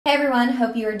Hey everyone,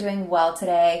 hope you are doing well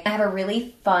today. I have a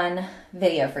really fun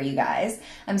video for you guys.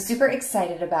 I'm super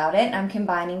excited about it. I'm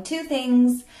combining two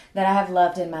things that I have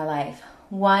loved in my life.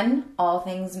 One, all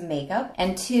things makeup,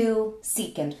 and two,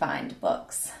 seek and find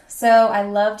books. So I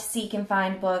loved seek and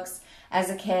find books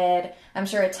as a kid. I'm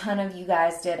sure a ton of you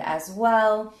guys did as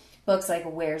well. Books like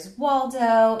Where's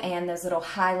Waldo and those little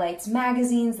highlights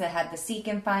magazines that had the seek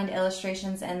and find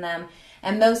illustrations in them.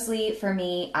 And mostly for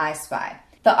me, I Spy.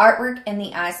 The artwork in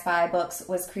the I Spy books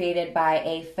was created by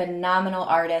a phenomenal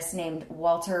artist named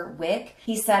WICK.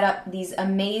 He set up these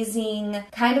amazing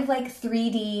kind of like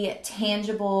 3D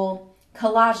tangible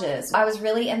collages. I was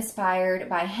really inspired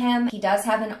by him. He does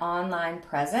have an online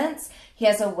presence. He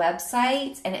has a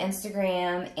website, an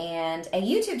Instagram, and a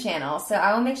YouTube channel. So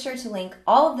I will make sure to link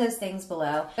all of those things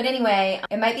below. But anyway,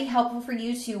 it might be helpful for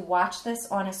you to watch this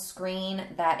on a screen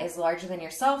that is larger than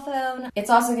your cell phone. It's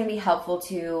also going to be helpful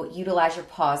to utilize your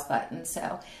pause button.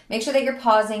 So make sure that you're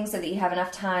pausing so that you have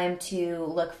enough time to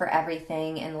look for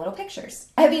everything in the little pictures.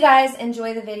 I hope you guys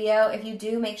enjoy the video. If you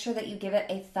do, make sure that you give it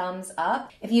a thumbs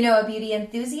up. If you know a beauty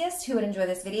enthusiast who would enjoy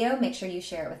this video, make sure you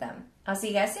share it with them. I'll see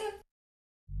you guys soon.